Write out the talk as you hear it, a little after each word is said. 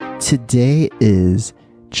Today is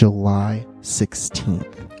July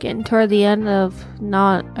 16th. Getting toward the end of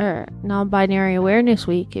non-binary awareness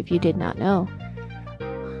week, if you did not know.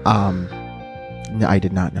 No, I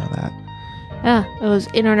did not know that. Yeah, it was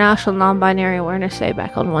International Non-Binary Awareness Day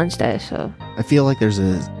back on Wednesday, so... I feel like there's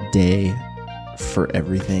a day for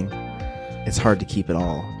everything. It's hard to keep it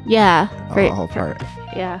all, Yeah. all apart.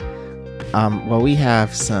 Yeah. Well, we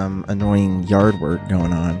have some annoying yard work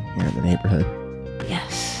going on here in the neighborhood.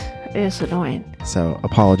 Yes, it is annoying. So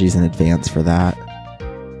apologies in advance for that.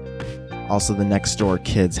 Also, the next door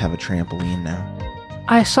kids have a trampoline now.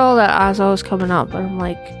 I saw that as I was coming up, but I'm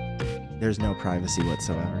like... There's no privacy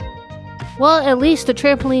whatsoever. Well, at least the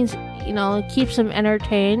trampolines, it keeps them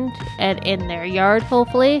entertained and in their yard,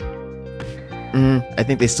 hopefully. I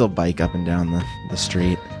think they still bike up and down the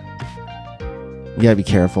street. You gotta be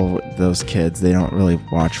careful with those kids. They don't really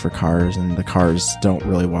watch for cars, and the cars don't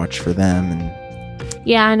really watch for them. And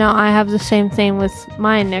yeah, I know. I have the same thing with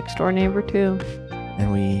my next door neighbor, too.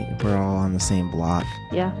 And we're all on the same block.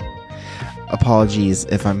 Yeah. Apologies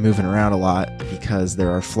if I'm moving around a lot, because there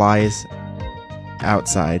are flies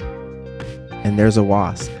outside, and there's a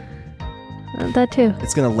wasp. That too.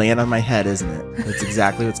 It's going to land on my head, isn't it? That's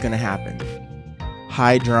exactly what's going to happen.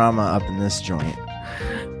 High drama up in this joint.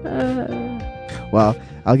 Well,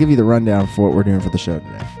 I'll give you the rundown for what we're doing for the show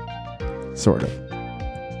today. Sort of.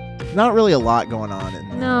 Not really a lot going on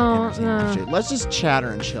in the entertainment industry. Let's just chatter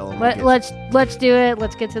and chill. Let's do it.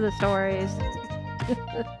 Let's get to the stories.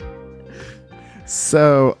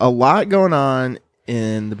 So, a lot going on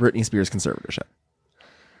in the Britney Spears conservatorship.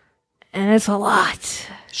 And it's a lot.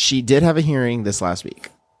 She did have a hearing this last week.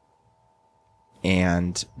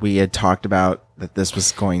 And we had talked about that this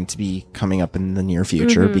was going to be coming up in the near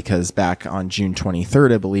future, because back on June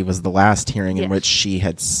 23rd, I believe, was the last hearing in which she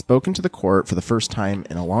had spoken to the court for the first time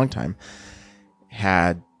in a long time,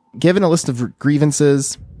 had given a list of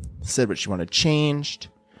grievances, said what she wanted changed.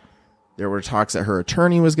 There were talks that her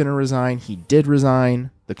attorney was going to resign. He did resign.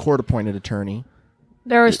 The court-appointed attorney.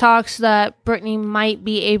 There was talks that Britney might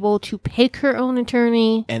be able to pick her own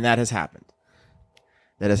attorney. And that has happened.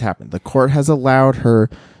 The court has allowed her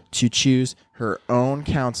to choose her own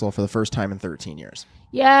counsel for the first time in 13 years.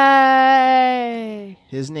 Yay!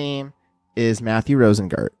 His name is Matthew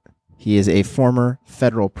Rosengart. He is a former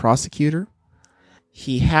federal prosecutor.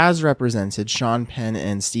 He has represented Sean Penn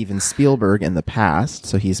and Steven Spielberg in the past,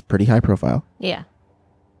 so he's pretty high profile. Yeah.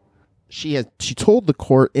 She told the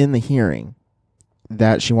court in the hearing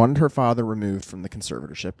that she wanted her father removed from the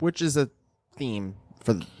conservatorship, which is a theme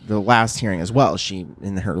for the last hearing as well. She,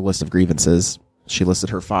 in her list of grievances, she listed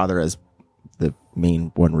her father as the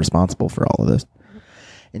main one responsible for all of this.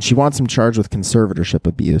 And she wants him charged with conservatorship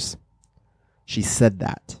abuse. She said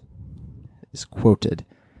that. Is quoted.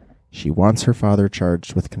 She wants her father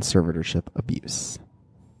charged with conservatorship abuse.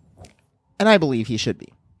 And I believe he should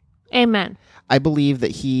be. Amen. I believe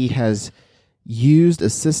that he has used a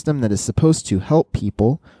system that is supposed to help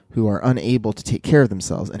people who are unable to take care of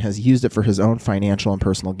themselves, and has used it for his own financial and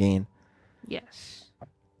personal gain. Yes.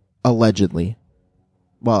 Allegedly.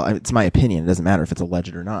 Well, it's my opinion. It doesn't matter if it's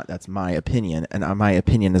alleged or not. That's my opinion. And my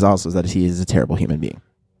opinion is also that he is a terrible human being.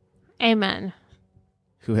 Amen.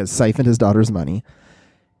 Who has siphoned his daughter's money.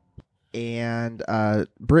 And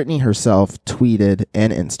Britney herself tweeted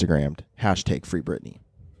and Instagrammed #FreeBritney.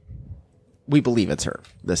 We believe it's her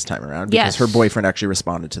this time around, because her boyfriend actually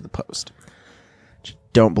responded to the post.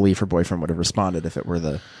 Don't believe her boyfriend would have responded if it were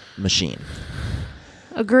the machine.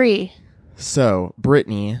 Agree. So,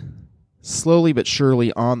 Britney, slowly but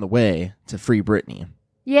surely on the way to free Britney.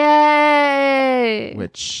 Yay!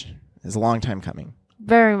 Which is a long time coming.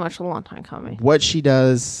 Very much a long time coming. What she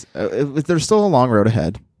does, there's still a long road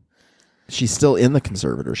ahead. She's still in the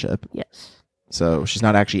conservatorship. Yes. So, she's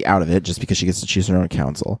not actually out of it just because she gets to choose her own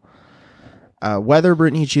counsel. Whether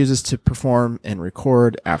Britney chooses to perform and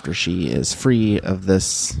record after she is free of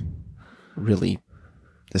this really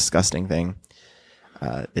disgusting thing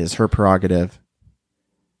is her prerogative.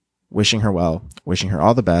 Wishing her well, wishing her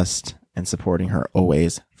all the best, and supporting her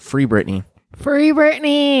always. Free Britney. Free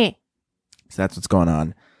Britney! So that's what's going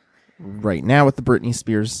on right now with the Britney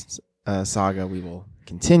Spears saga. We will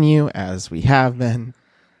continue, as we have been,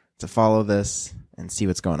 to follow this and see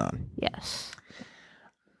what's going on. Yes.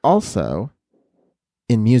 Also,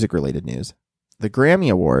 in music-related news, the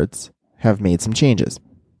Grammy Awards have made some changes.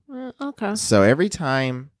 Okay. So every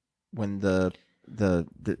time when the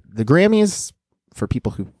Grammys, for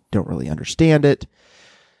people who don't really understand it,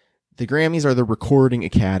 the Grammys are the Recording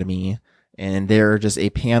Academy, and they're just a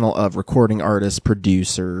panel of recording artists,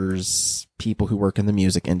 producers, people who work in the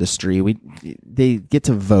music industry. They get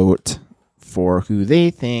to vote for who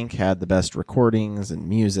they think had the best recordings and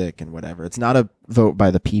music and whatever. It's not a vote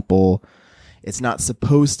by the people. It's not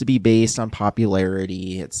supposed to be based on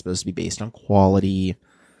popularity. It's supposed to be based on quality.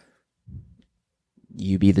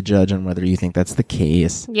 You be the judge on whether you think that's the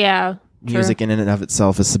case. Yeah. Music True. in and of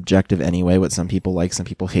itself is subjective anyway. What some people like, some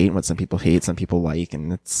people hate, and what some people hate, some people like,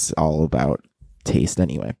 and it's all about taste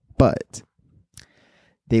anyway. But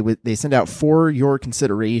they send out for your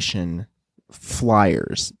consideration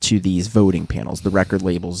flyers to these voting panels. The record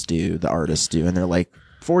labels do, the artists do, and they're like,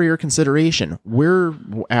 for your consideration, we're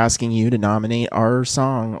asking you to nominate our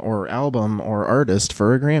song or album or artist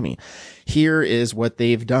for a Grammy. Here is what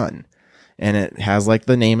they've done. And it has like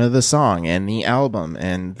the name of the song and the album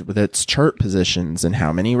and its chart positions and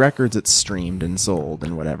how many records it's streamed and sold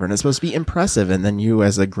and whatever. And it's supposed to be impressive. And then you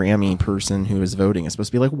as a Grammy person who is voting is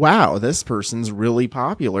supposed to be like, wow, this person's really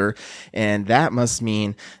popular. And that must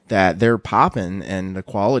mean that they're popping and the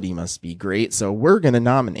quality must be great. So we're going to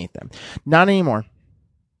nominate them. Not anymore.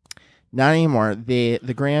 Not anymore. The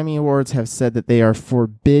Grammy Awards have said that they are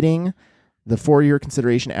forbidding the for-your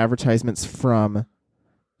consideration advertisements from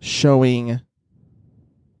showing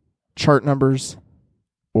chart numbers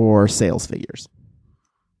or sales figures.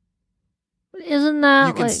 Isn't that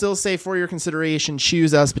you can still say for your consideration,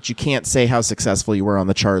 choose us, but you can't say how successful you were on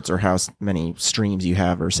the charts or how many streams you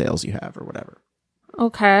have or sales you have or whatever.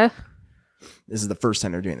 Okay. This is the first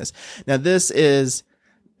time they're doing this. Now, the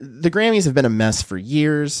Grammys have been a mess for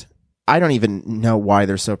years. I don't even know why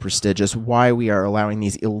they're so prestigious, why we are allowing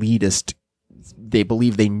these elitist, they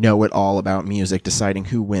believe they know it all about music, deciding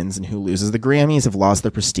who wins and who loses. The Grammys have lost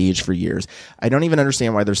their prestige for years. I don't even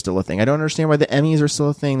understand why they're still a thing. I don't understand why the Emmys are still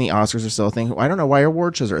a thing. The Oscars are still a thing. I don't know why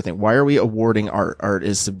award shows are a thing. Why are we awarding art? Art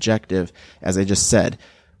is subjective, as I just said.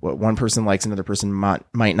 What one person likes, another person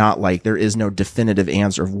might not like. There is no definitive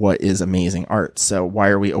answer of what is amazing art. So why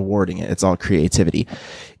are we awarding it? It's all creativity.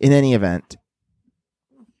 In any event,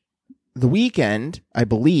 The Weeknd, I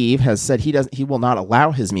believe, has said he will not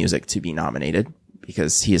allow his music to be nominated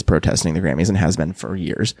because he is protesting the Grammys and has been for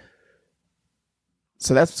years.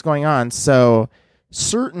 So that's what's going on. So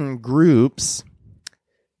certain groups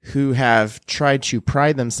who have tried to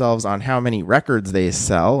pride themselves on how many records they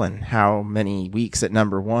sell and how many weeks at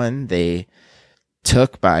number one they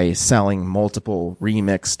took by selling multiple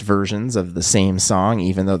remixed versions of the same song,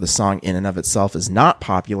 even though the song in and of itself is not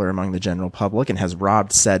popular among the general public and has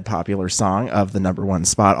robbed said popular song of the number one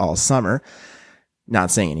spot all summer.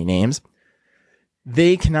 Not saying any names.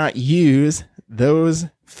 They cannot use those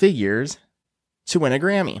figures to win a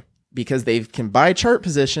Grammy because they can buy chart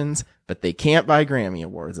positions, but they can't buy Grammy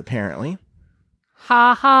Awards, apparently.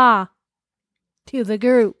 Ha ha. To the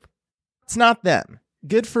group. It's not them.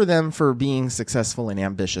 Good for them for being successful and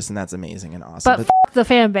ambitious, and that's amazing and awesome. But f*** the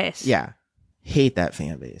fan base. Yeah. Hate that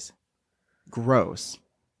fan base. Gross.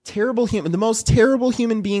 Terrible human. The most terrible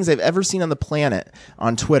human beings I've ever seen on the planet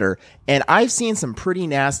on Twitter. And I've seen some pretty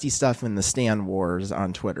nasty stuff in the Stan Wars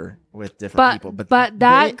on Twitter with different people. But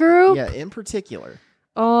that group? Yeah, in particular.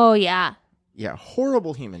 Oh, yeah. Yeah,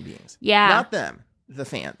 horrible human beings. Yeah. Not them. The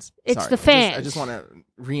fans. It's Sorry. the fans. I just want to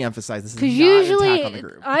reemphasize this is not Because an usually, attack on the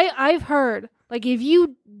group. I've heard, like, if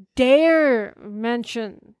you dare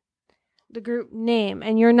mention the group name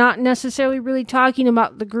and you're not necessarily really talking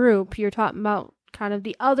about the group, you're talking about kind of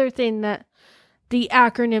the other thing that the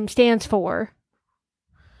acronym stands for,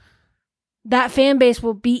 that fan base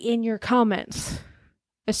will be in your comments,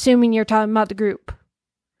 assuming you're talking about the group.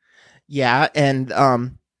 Yeah, and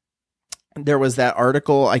there was that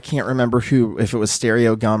article, I can't remember who, if it was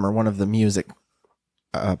Stereo Gum or one of the music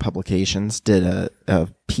publications, did a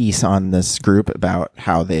piece on this group about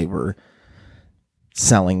how they were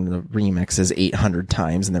selling the remixes 800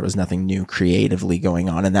 times and there was nothing new creatively going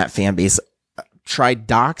on, and that fan base tried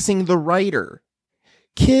doxing the writer.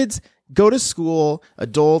 Kids, go to school.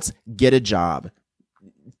 Adults, get a job.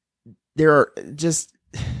 There are just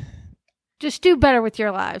do better with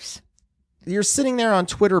your lives. You're sitting there on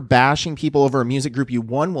Twitter bashing people over a music group you,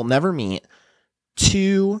 one, will never meet.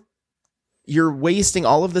 Two, you're wasting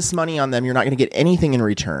all of this money on them. You're not going to get anything in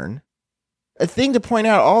return. A thing to point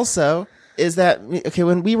out also is that, okay,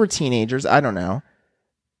 when we were teenagers, I don't know,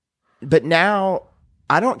 but now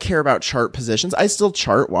I don't care about chart positions. I still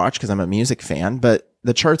chart watch because I'm a music fan, but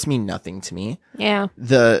the charts mean nothing to me. Yeah.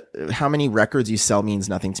 How many records you sell means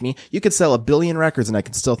nothing to me. You could sell 1 billion records and I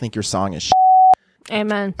could still think your song is shit.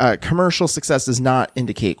 Amen. Commercial success does not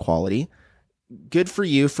indicate quality. Good for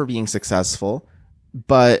you for being successful,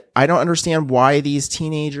 but I don't understand why these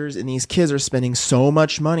teenagers and these kids are spending so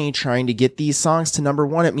much money trying to get these songs to number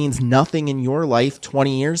one. It means nothing in your life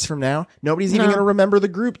 20 years from now. Nobody's even going to remember the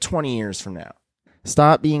group 20 years from now.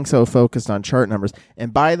 Stop being so focused on chart numbers.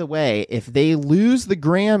 And by the way, if they lose the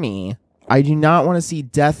Grammy, I do not want to see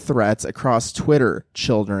death threats across Twitter,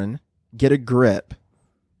 children. Get a grip.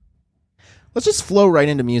 Let's just flow right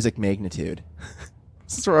into music magnitude.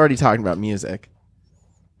 Since we're already talking about music.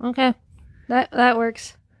 Okay. That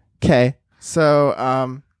works. Okay.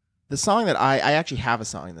 So, the song that I actually have a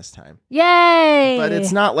song this time. Yay! But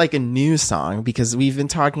it's not like a new song because we've been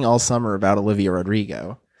talking all summer about Olivia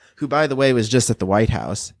Rodrigo, who, by the way, was just at the White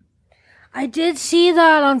House. I did see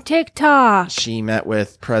that on TikTok. She met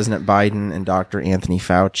with President Biden and Dr. Anthony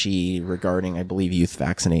Fauci regarding, I believe, youth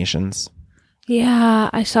vaccinations. Yeah,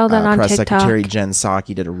 I saw that on Press TikTok. Secretary Jen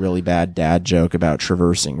Psaki did a really bad dad joke about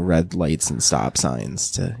traversing red lights and stop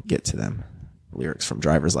signs to get to them. Lyrics from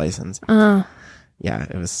Driver's License. Yeah,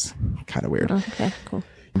 it was kind of weird. Okay, cool.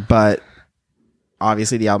 But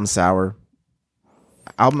obviously the album's Sour.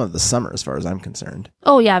 Album of the summer as far as I'm concerned.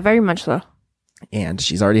 Oh, yeah, very much so. And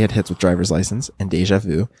she's already had hits with Driver's License and Deja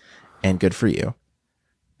Vu and Good For You.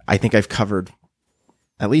 I think I've covered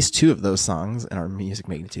at least 2 of those songs in our Music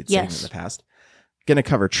Magnitude segment in the past. Going to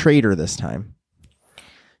cover Traitor this time.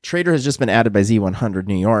 Traitor has just been added by Z100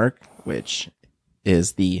 New York, which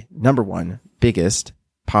is the #1 biggest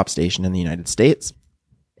pop station in the United States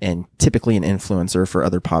and typically an influencer for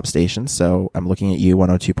other pop stations. So I'm looking at you,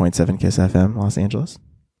 102.7 KISS FM, Los Angeles.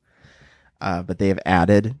 But they have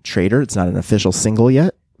added Traitor. It's not an official single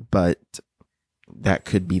yet, but that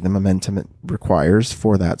could be the momentum it requires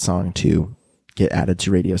for that song to get added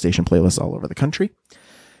to radio station playlists all over the country.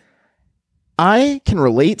 I can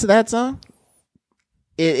relate to that song.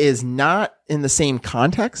 It is not in the same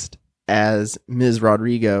context as Ms.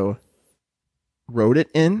 Rodrigo wrote it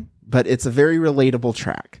in, but it's a very relatable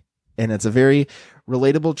track. And it's a very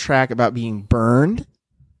relatable track about being burned,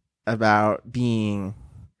 about being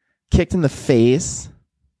kicked in the face,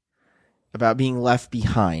 about being left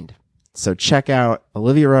behind. So check out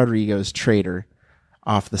Olivia Rodrigo's Traitor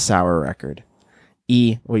off the Sour record.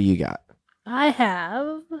 E, what do you got? I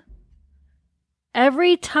have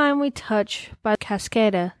Every Time We Touch by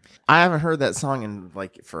Cascada. I haven't heard that song in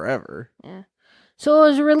like forever. Yeah. So it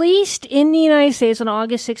was released in the United States on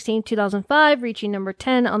August 16, 2005, reaching number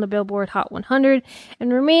 10 on the Billboard Hot 100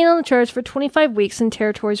 and remained on the charts for 25 weeks in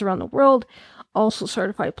territories around the world. Also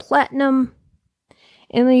certified platinum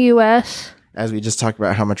in the U.S. As we just talked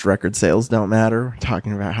about how much record sales don't matter, we're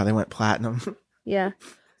talking about how they went platinum. Yeah.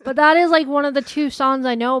 But that is like one of the 2 songs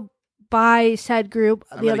I know by said group.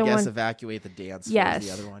 I'm going to guess Evacuate the Dance Floor is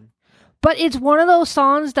the other one. But it's one of those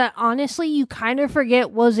songs that honestly you kind of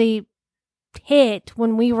forget was a hit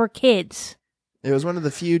when we were kids. It was one of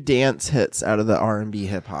the few dance hits out of the R&B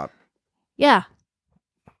hip hop. Yeah.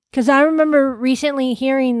 Because I remember recently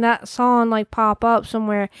hearing that song like pop up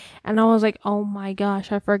somewhere and I was like, oh my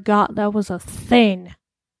gosh, I forgot that was a thing.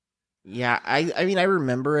 Yeah, I mean, I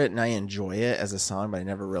remember it and I enjoy it as a song, but I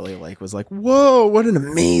never really was like, whoa, what an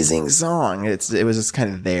amazing song. It was just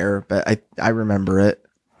kind of there, but I remember it.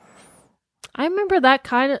 I remember that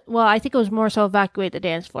kind of, well, I think it was more so Evacuate the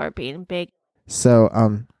Dance Floor being big. So,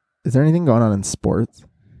 is there anything going on in sports?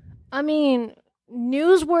 I mean,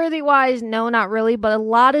 newsworthy wise, no, not really, but a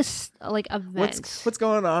lot of like events. What's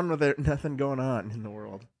going on with it? Nothing going on in the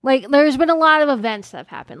world. Like, there's been a lot of events that have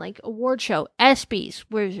happened, like award show, ESPYs,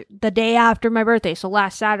 was the day after my birthday, so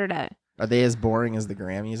last Saturday. Are they as boring as the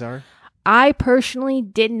Grammys are? I personally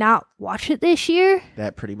did not watch it this year.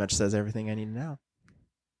 That pretty much says everything I need to know.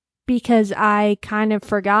 Because I kind of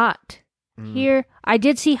forgot here. I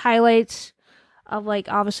did see highlights of, like,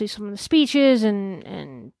 obviously some of the speeches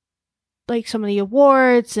and like, some of the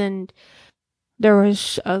awards, and there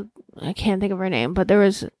was I can't think of her name, but there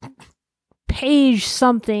was Paige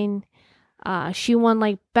something. She won,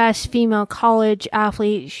 like, best female college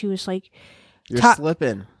athlete. She was, like... You're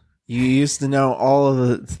slipping. You used to know all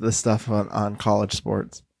of the stuff on college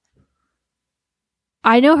sports.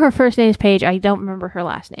 I know her first name is Paige. I don't remember her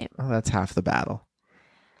last name. Oh, that's half the battle.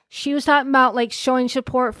 She was talking about, like, showing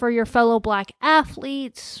support for your fellow black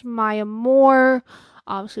athletes. Maya Moore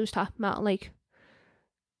obviously was talking about, like,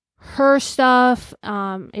 her stuff.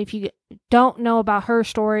 If you don't know about her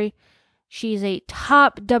story, she's a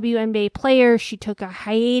top WNBA player. She took a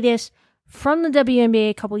hiatus from the WNBA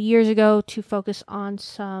a couple years ago to focus on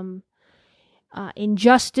some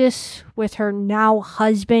injustice with her now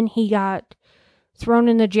husband. He got thrown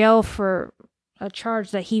in the jail for a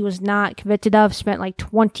charge that he was not convicted of, spent like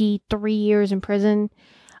 23 years in prison.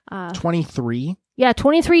 23? Yeah,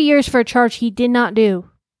 23 years for a charge he did not do.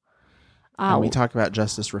 And we talk about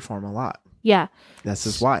justice reform a lot. Yeah. This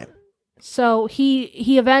is why. So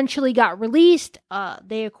he eventually got released.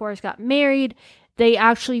 They, of course, got married. they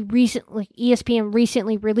actually ESPN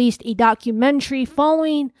recently released a documentary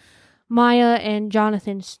following Maya and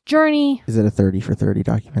Jonathan's journey. Is it a 30 for 30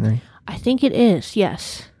 documentary? I think it is,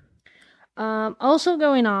 yes. Also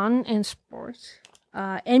going on in sports,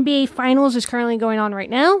 NBA Finals is currently going on right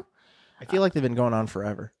now. I feel like they've been going on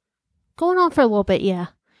forever. Going on for a little bit, yeah.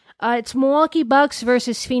 It's Milwaukee Bucks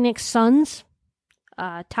versus Phoenix Suns.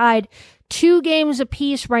 Tied 2 games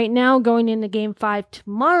apiece right now, going into Game 5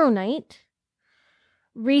 tomorrow night.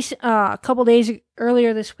 A couple days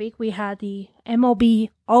earlier this week, we had the MLB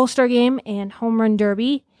All-Star Game and Home Run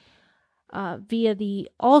Derby. Via the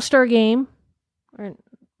All-Star Game,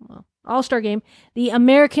 the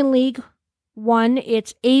American League won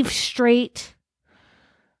its 8th straight.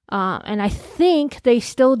 And I think they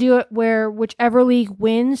still do it where whichever league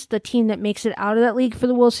wins, the team that makes it out of that league for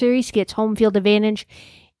the World Series gets home field advantage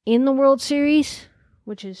in the World Series,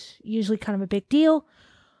 which is usually kind of a big deal.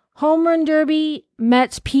 Home Run Derby,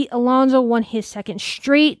 Mets' Pete Alonso won his 2nd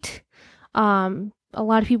straight. A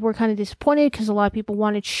lot of people were kind of disappointed because a lot of people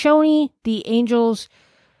wanted Shoney, the Angels'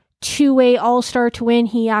 2-way All-Star, to win.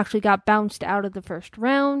 He actually got bounced out of the first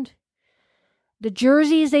round. The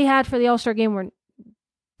jerseys they had for the All-Star game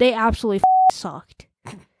they absolutely sucked.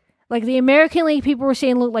 Like, the American League people were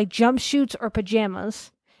saying looked like jumpsuits or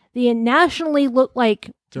pajamas. The National League looked like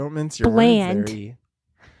Don't mince your bland. words there.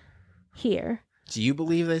 Here. Do you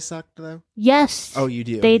believe they sucked, though? Yes. Oh, you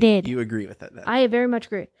do? They did. You agree with that, then? I very much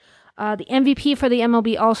agree. The MVP for the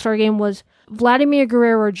MLB All-Star Game was Vladimir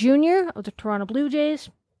Guerrero Jr. of the Toronto Blue Jays.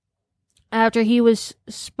 After he was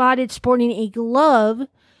spotted sporting a glove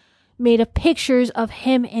made of pictures of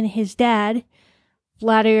him and his dad,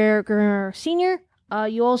 Vladimir Guerrero Sr.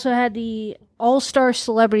 You also had the All-Star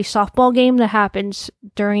Celebrity Softball Game that happens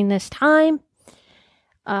during this time,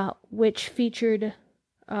 which featured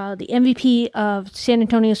the MVP of San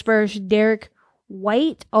Antonio Spurs, Derek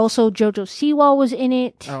White. Also, JoJo Siwa was in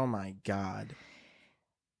it. Oh my God.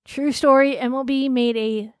 True story. MLB made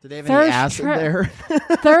a Did they have any acid there?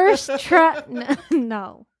 thirst trap.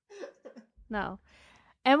 No.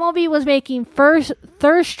 MLB was making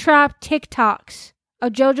thirst trap TikToks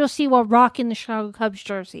of JoJo Siwa rocking the Chicago Cubs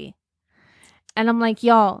jersey. And I'm like,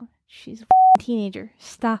 y'all, she's a teenager.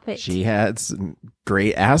 Stop it. She had some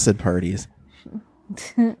great acid parties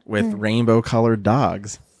with rainbow-colored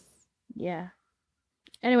dogs. Yeah.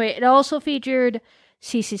 Anyway, it also featured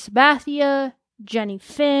Cece Sabathia, Jenny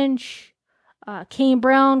Finch, Kane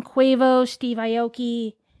Brown, Quavo, Steve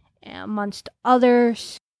Aoki, amongst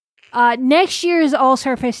others. Next year's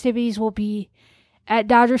All-Star festivities will be at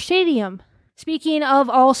Dodger Stadium. Speaking of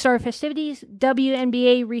All-Star festivities,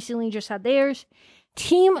 WNBA recently just had theirs.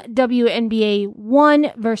 Team WNBA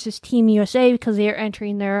won versus Team USA because they are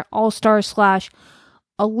entering their All-Star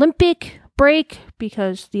 / Olympic break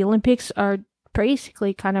because the Olympics are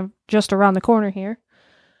basically kind of just around the corner here.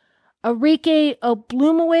 Arike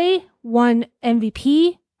Oblumaway won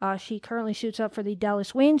MVP. She currently suits up for the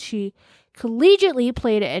Dallas Wings. She collegiately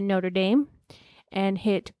played at Notre Dame and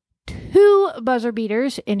hit 2 buzzer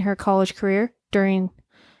beaters in her college career during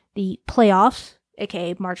the playoffs,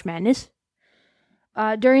 aka March Madness.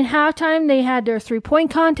 During halftime, they had their 3-point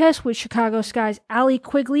contest, with Chicago Sky's Allie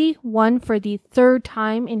Quigley won for the 3rd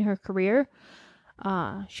time in her career.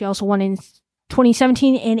 She also won in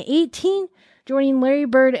 2017 and 18, joining Larry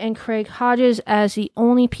Bird and Craig Hodges as the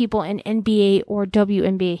only people in NBA or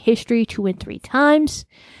WNBA history to win 3 times.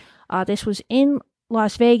 This was in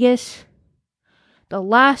Las Vegas. The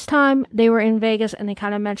last time they were in Vegas, and they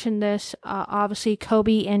kind of mentioned this, obviously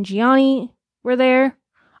Kobe and Gianni were there.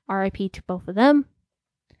 RIP to both of them.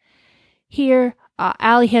 Here,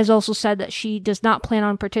 Allie has also said that she does not plan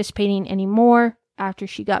on participating anymore after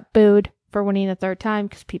she got booed for winning the 3rd time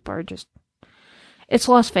because people are just... It's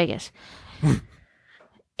Las Vegas.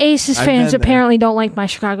 Aces fans apparently don't like my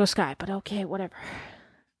Chicago Sky, but okay, whatever.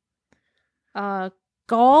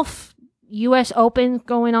 Golf, U.S. Open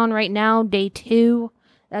going on right now, day 2.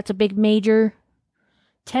 That's a big major.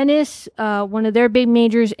 Tennis, one of their big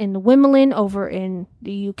majors in the Wimbledon over in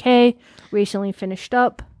the UK, recently finished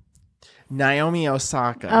up. Naomi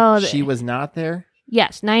Osaka. She was not there?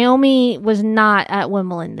 Yes, Naomi was not at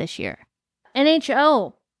Wimbledon this year.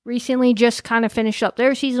 NHL recently just kind of finished up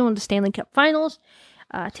their season with the Stanley Cup Finals.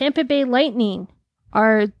 Tampa Bay Lightning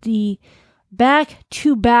are the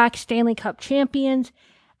back-to-back Stanley Cup champions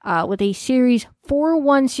with a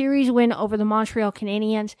 4-1 series win over the Montreal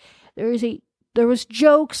Canadiens. There was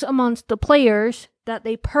jokes amongst the players that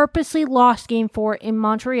they purposely lost Game 4 in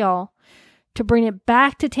Montreal to bring it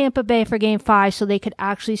back to Tampa Bay for Game 5 so they could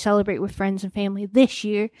actually celebrate with friends and family this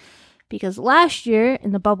year because last year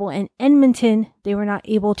in the bubble in Edmonton, they were not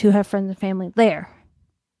able to have friends and family there.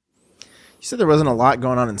 You said there wasn't a lot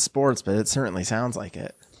going on in sports, but it certainly sounds like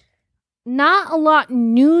it. Not a lot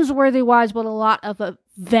newsworthy wise, but a lot of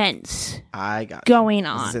events going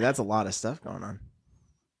on. So that's a lot of stuff going on.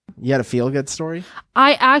 You had a feel-good story?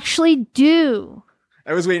 I actually do.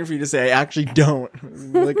 I was waiting for you to say, I actually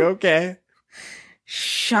don't. Like, okay.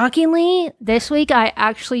 Shockingly, this week I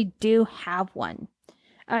actually do have one.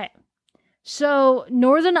 All right. So,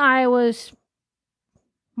 Northern Iowa's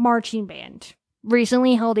marching band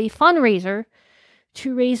recently held a fundraiser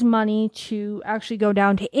to raise money to actually go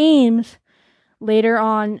down to Ames later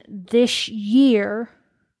on this year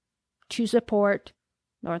to support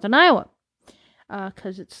Northern Iowa.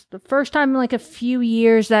 Because it's the first time in like a few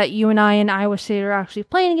years that UNI and Iowa State are actually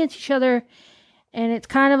playing against each other. And it's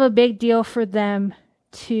kind of a big deal for them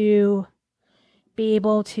to be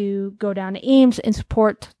able to go down to Ames and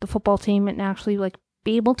support the football team and actually like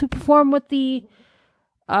be able to perform with the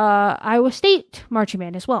Iowa State marching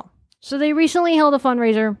band as well. So they recently held a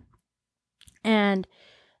fundraiser and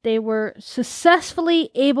they were successfully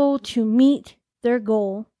able to meet their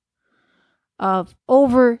goal of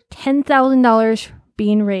over $10,000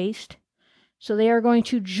 being raised. So they are going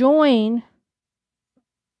to join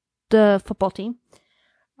the football team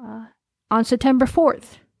on September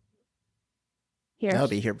 4th. I'll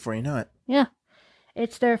be here before you know it. Yeah.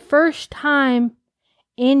 It's their first time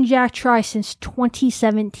in Jack Tri since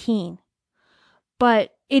 2017.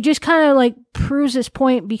 But it just kind of like proves this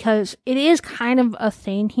point because it is kind of a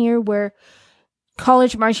thing here where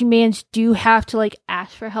college marching bands do have to like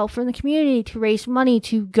ask for help from the community to raise money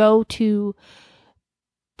to go to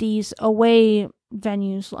these away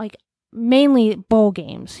venues, like mainly bowl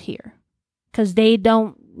games here, because they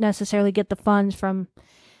don't necessarily get the funds from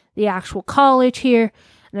the actual college here.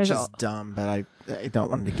 There's just dumb, but I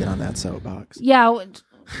don't want to get on that soapbox. Yeah,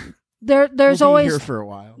 there's we'll always be here for a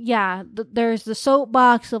while. Yeah, there's the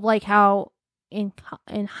soapbox of like how in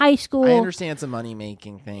high school, I understand it's a money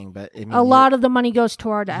making thing, but I mean, a lot of the money goes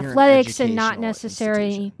toward athletics and not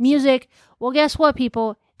necessarily music. Well, guess what,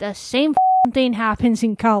 people? The same thing happens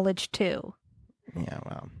in college too. Yeah,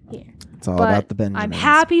 well, yeah. It's all about the Benjamins.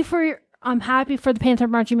 I'm happy for the Panther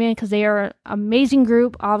Marching Band because they are an amazing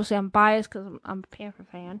group. Obviously, I'm biased because I'm a Panther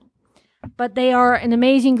fan. But they are an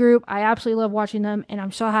amazing group. I absolutely love watching them. And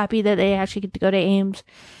I'm so happy that they actually get to go to Ames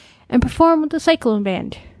and perform with the Cyclone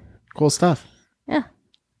Band. Cool stuff. Yeah.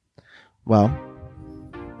 Well,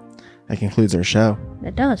 that concludes our show.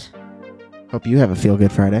 It does. Hope you have a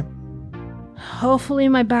feel-good Friday. Hopefully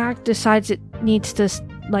my back decides it needs to,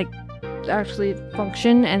 like, actually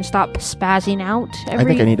function and stop spazzing out. I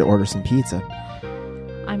think I need to order some pizza.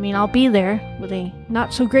 I mean, I'll be there with a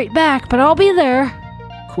not so great back, but I'll be there.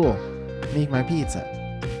 Cool. Make my pizza.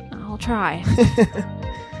 I'll try.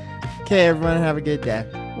 Okay, everyone, have a good day.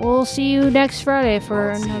 We'll see you next Friday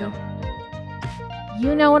for another.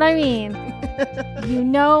 You know what I mean. You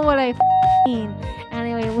know what I mean.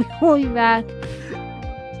 Anyway, we will be back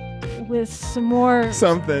with some more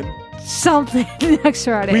something next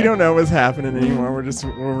Friday. We don't know what's happening anymore.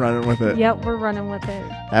 We're running with it. Yep, we're running with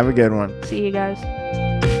it. Have a good one. See you guys.